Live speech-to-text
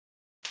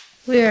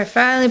We are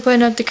finally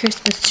putting up the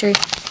Christmas tree. The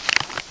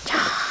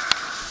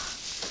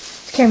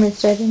camera's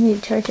dead. I need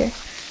a charger.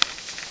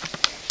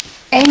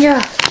 Angel!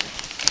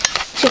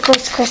 It's your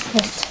first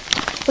Christmas.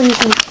 What do you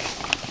think?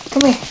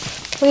 Come here.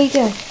 What are you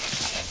doing?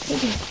 What are you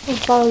doing? I'll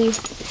follow you.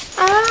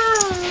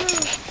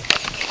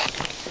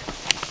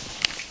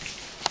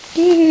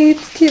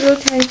 It's cute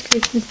little tiny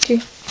Christmas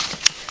tree.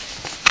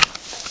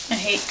 I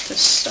hate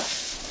this stuff.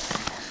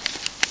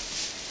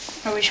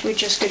 I wish we'd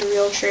just get a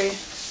real tree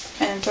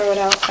and throw it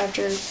out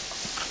after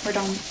we're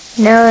done.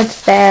 No,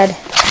 it's bad.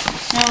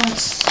 No,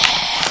 it's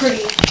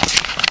pretty.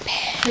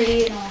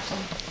 Pretty and awesome.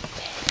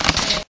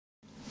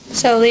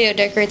 So Leo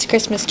decorates a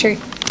Christmas tree.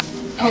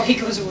 Oh, he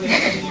goes away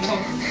from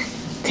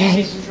you.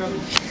 He's in trouble.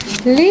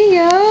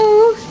 Leo!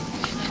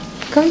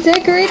 Come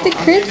decorate the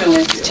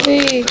Christmas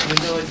tree.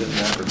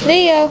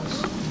 Leo!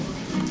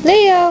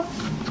 Leo!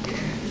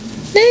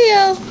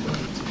 Leo!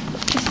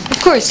 Of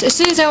course, as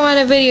soon as I want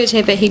to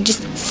videotape it, he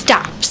just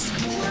stops.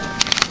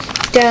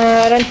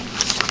 Dun-dun.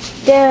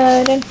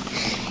 Dun-dun.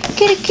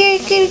 Get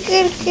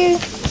it.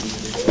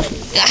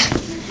 Ah.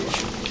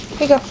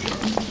 Here you go.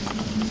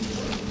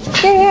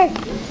 Here.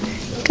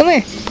 Come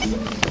here.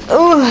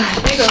 Oh.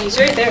 There you go, he's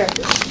right there.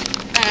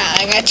 Ah,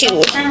 I got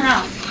you. Turn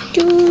around.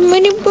 Oh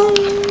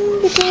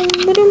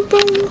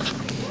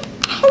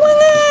my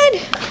god!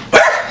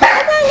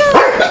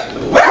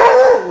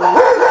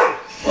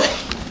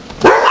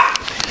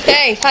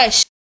 Hey,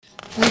 hush.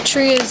 The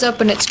tree is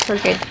up and it's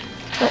crooked.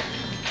 Oh.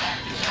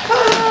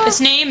 His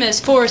name is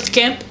Forrest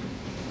Gimp.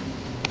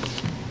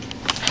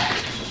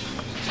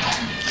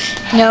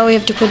 Now we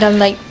have to put on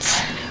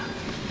lights.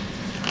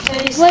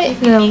 What in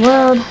the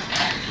world?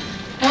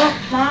 Well,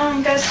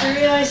 Mom got to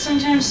realize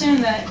sometime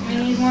soon that we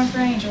need one for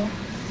Angel.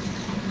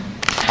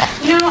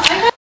 You know, I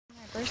got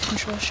my birth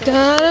control shirt.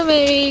 Gotta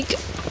make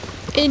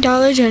a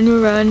Dollar General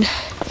run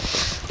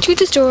to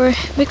the store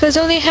because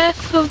only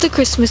half of the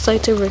Christmas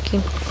lights are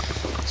working.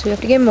 So we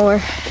have to get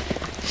more.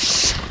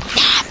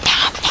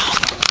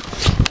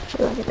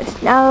 Look at the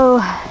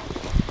snow.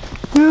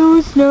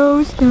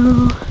 Snow.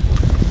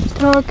 She's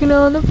talking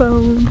on the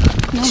phone.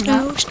 No,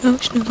 Snow.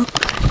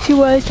 She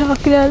was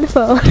talking on the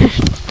phone.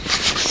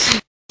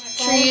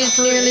 Tree is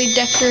nearly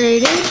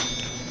decorated.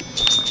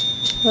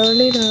 Hold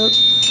it up.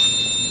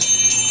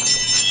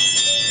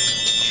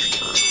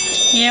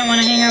 You don't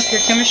want to hang up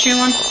your chemistry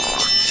one?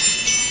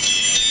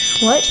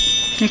 What?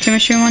 Your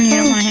chemistry one? You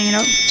don't want to hang it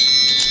up?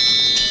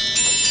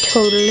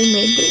 Totally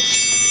made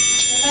this.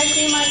 Can I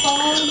see my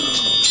phone?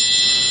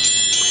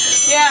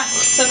 Yeah,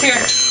 it's up here.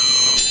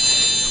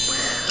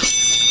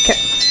 Okay.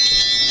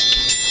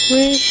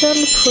 We shall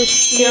put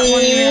You got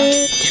one email?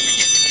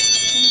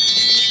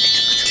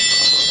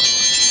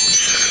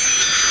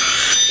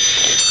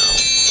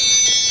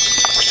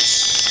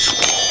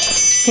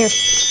 Here.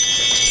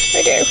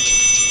 Right there.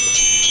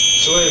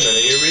 So wait a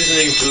minute, your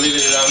reasoning for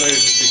leaving it on there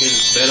is just because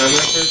it's been on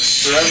there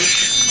forever?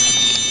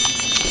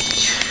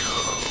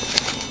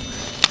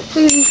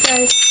 Look at these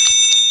guys.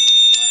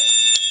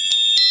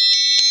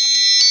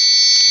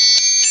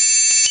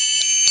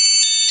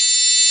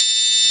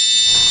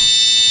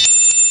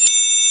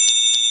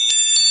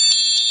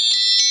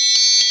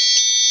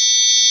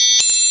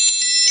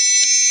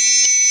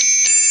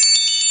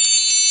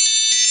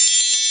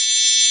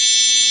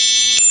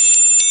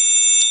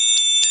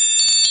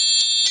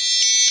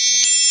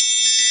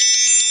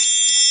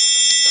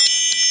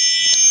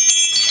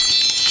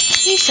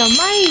 He's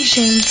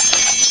amazing.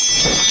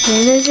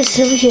 And there's this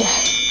over here.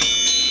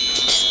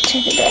 Just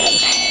turn it on.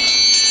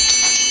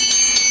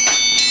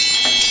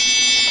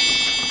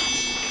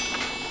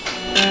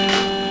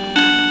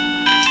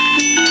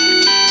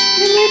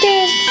 Let me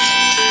dance.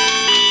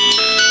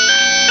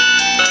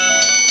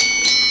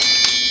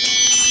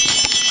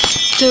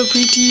 So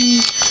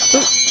pretty.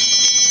 Oh.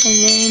 And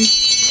then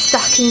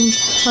stockings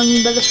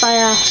hung by the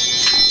fire.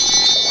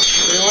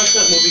 Did you watch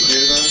that movie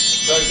Deer then?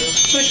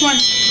 Which one?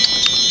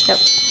 Yep.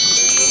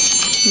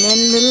 And then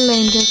little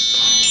angels.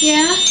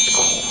 Yeah?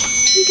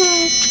 You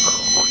guys.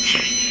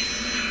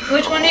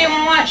 Which one do you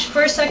want to watch?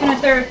 First, second, or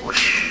third?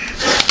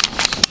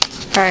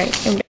 Alright,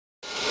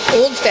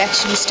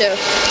 old-fashioned stuff.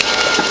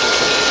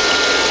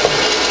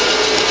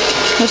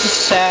 This is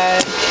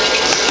sad.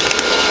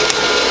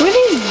 What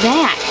is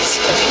that?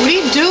 What are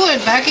you doing,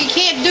 Becky? You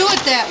can't do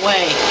it that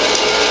way.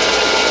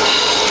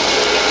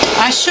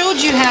 I showed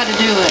you how to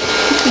do it.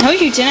 No,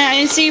 you didn't. I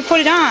didn't see you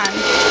put it on.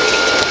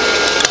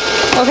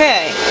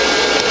 Okay.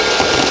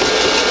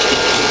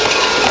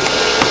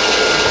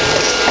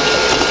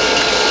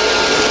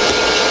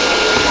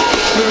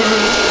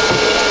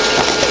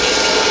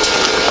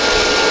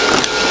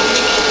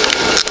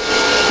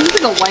 Looks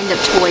like a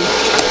wind-up toy.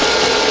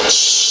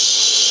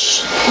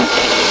 Shh.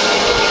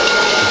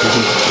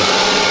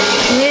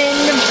 In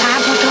the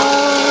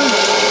popcorn.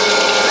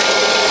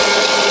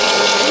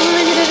 Oh,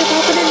 look at it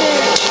popping in there.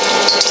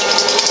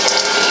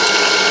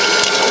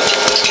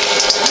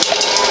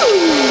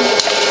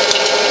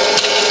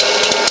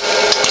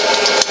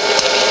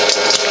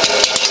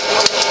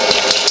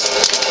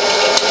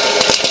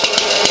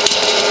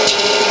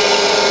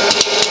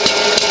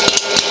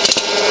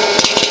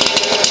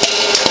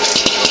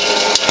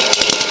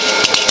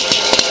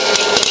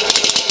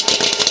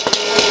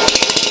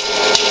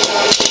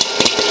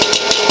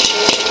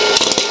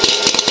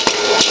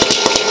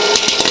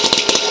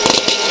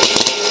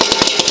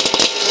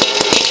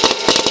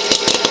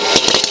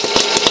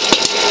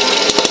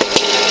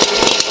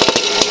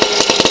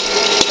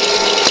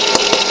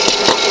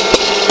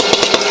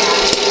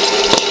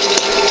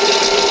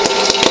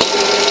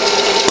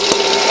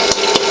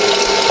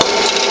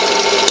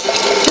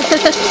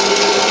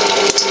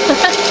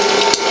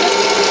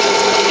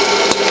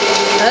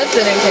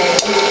 entertaining.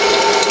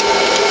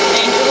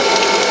 Angel.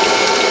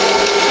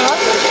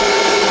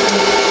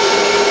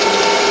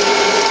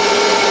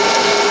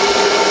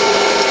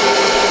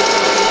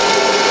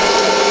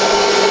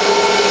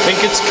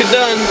 Think it's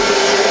done.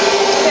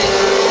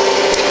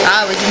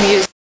 I was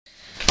amused.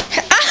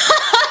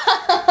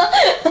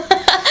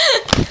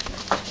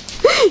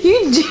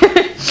 You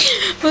jerk.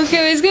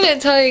 Okay, I was gonna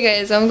tell you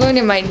guys, I'm going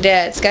to my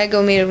dad's. Gotta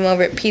go meet him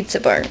over at Pizza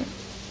Barn.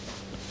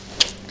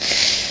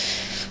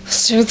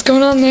 So what's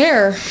going on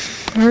there?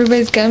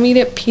 Everybody's gotta meet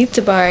at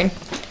Pizza Barn.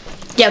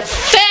 You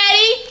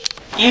fatty!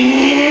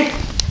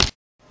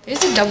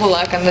 There's a double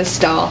lock on this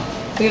stall.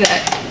 Look at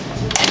that.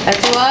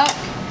 That's a lock,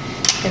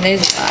 and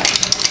there's a lock.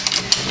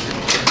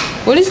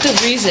 What is the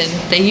reason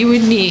that you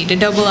would need a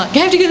double lock? I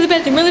have to go to the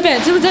bathroom really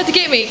bad. Someone's out to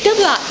get me.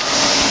 Double lock.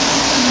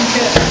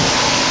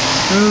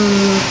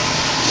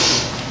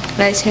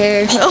 Nice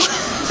hair. Just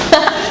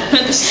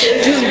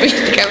beat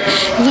the camera.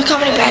 Look how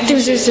many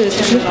bathrooms there's. Look,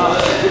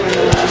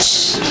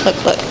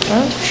 look.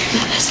 Huh?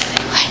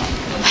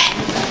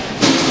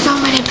 So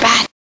many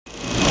bathrooms.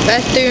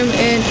 Bathroom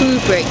and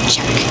food break.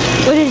 Check.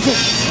 What is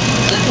this?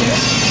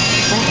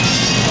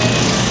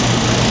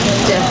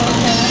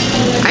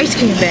 Ice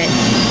cream bed.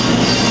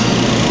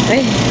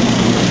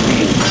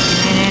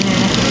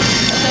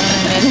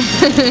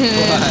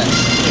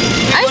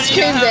 Ice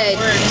cream bed.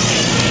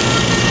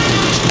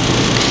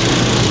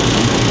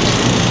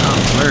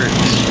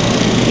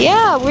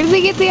 Yeah, where did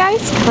they get the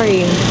ice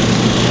cream?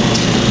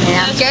 And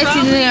I'm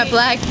guessing in a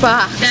black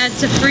box.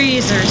 That's a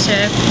freezer,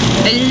 Tiff.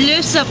 It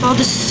lifts up, all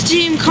the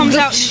steam comes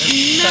out.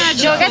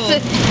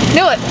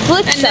 No, it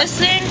flips And up. this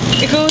thing,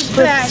 it goes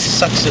back,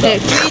 Sucks it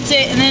up. feeds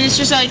it, and then it's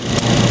just like,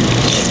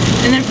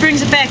 and then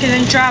brings it back and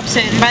then drops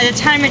it. And by the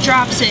time it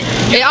drops it,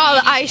 All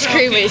the ice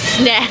cream is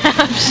snapped.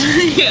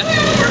 yeah.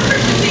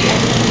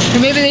 Or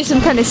maybe there's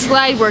some kind of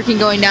slide working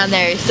going down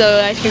there, so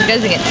the ice cream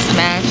doesn't get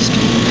smashed.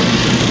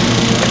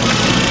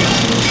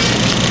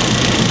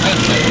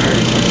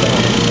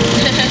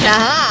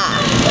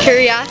 Aha!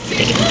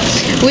 Curiosity.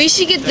 We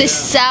should get this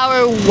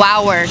sour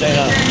wower. See,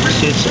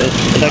 it's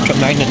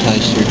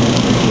electromagnetized here.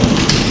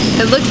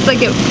 It looks like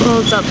it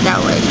pulls up that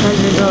way because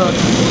there's a little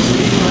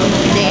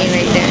thing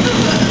right there.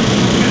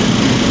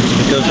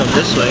 It goes up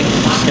this way.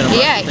 It's gonna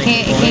Yeah, it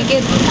can't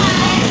get.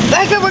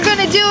 Becca, we're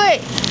gonna do it.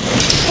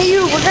 Hey,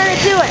 you, we're gonna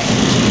do it.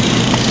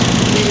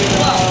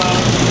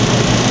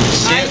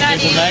 See,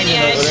 there's a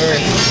magnet over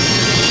there.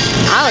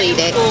 I'll eat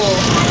it.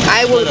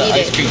 I will eat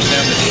Ice it. cream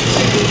sandwich.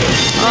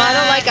 Oh, I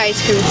don't like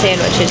ice cream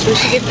sandwiches. We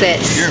should get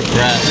this. You're a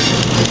brat.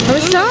 I'm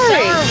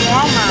sorry.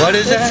 What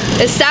is that?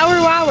 A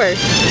sour wower.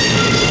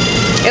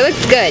 It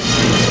looks good.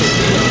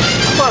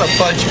 How about a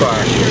fudge bar?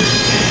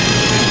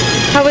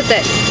 How about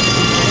that?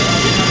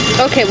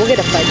 Okay, we'll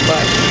get a fudge bar.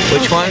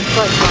 Which one?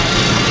 Fudge bar.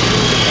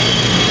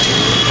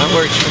 That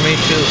works for me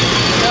too.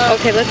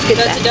 Okay, let's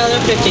get That's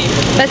that. $1.50.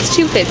 That's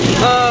 $2.50.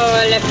 Oh,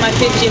 I left my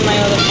 50 in my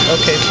other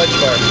one. Okay, fudge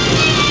bar.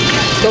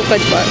 Go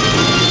fudge bar.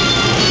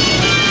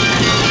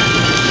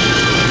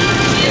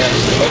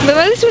 Yeah. But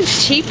this one's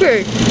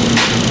cheaper.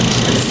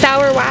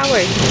 Sour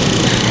wower.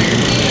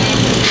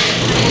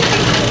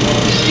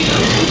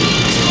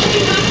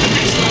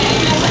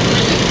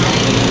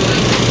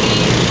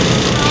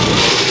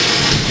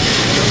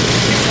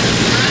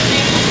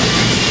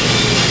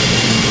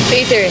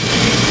 Peter.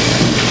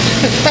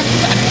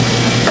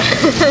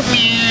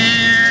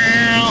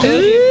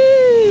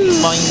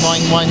 Boing,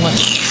 boing, boing, boing.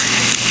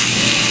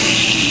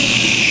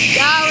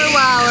 Sour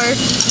wower.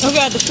 Oh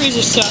god, the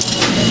freezer stuck.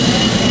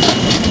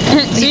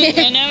 See,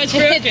 and now it's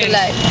Hit broken. the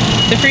light.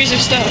 The freezer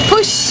stuck.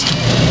 Push.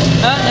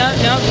 Oh,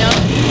 no.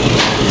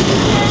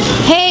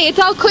 Hey, it's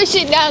all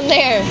cushioned down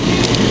there.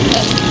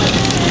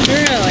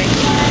 Really?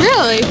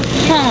 Really?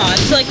 Huh,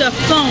 it's like a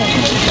phone.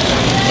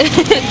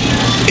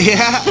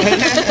 Yeah.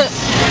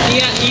 You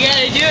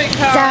gotta do it,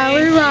 Carly. Sour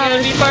You gotta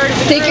wower. be part of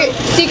the group.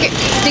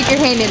 Stick your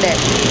hand in it.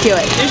 Do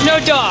it. There's no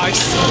dogs.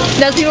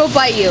 Nothing will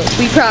bite you.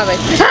 We promise.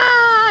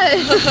 Ah!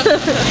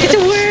 It's a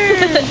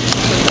worm.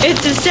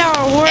 It's a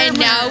sour worm. And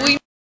now we.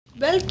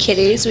 Well,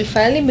 kitties, we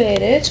finally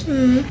made it.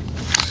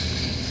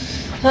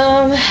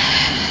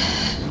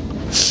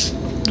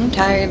 I'm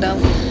tired though.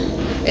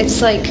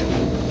 It's like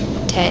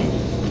 10.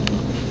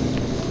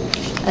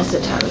 That's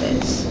the time it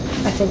is.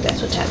 I think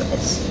that's what time it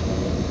is.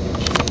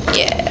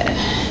 Yeah,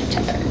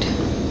 tired.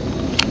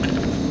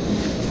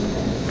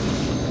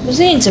 I was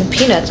eating some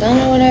peanuts. I don't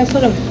know where I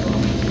put them.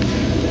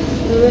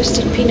 The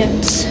roasted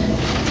peanuts.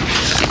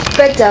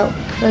 Bed's out.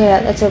 Look at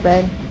that. That's our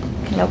bed.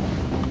 Nope.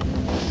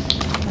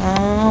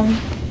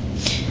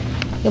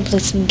 Gonna play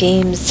some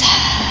games.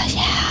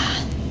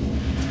 Yeah.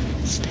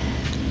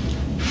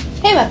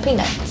 Hey, my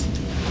peanuts.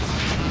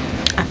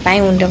 I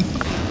found them.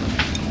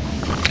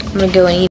 I'm gonna go and eat.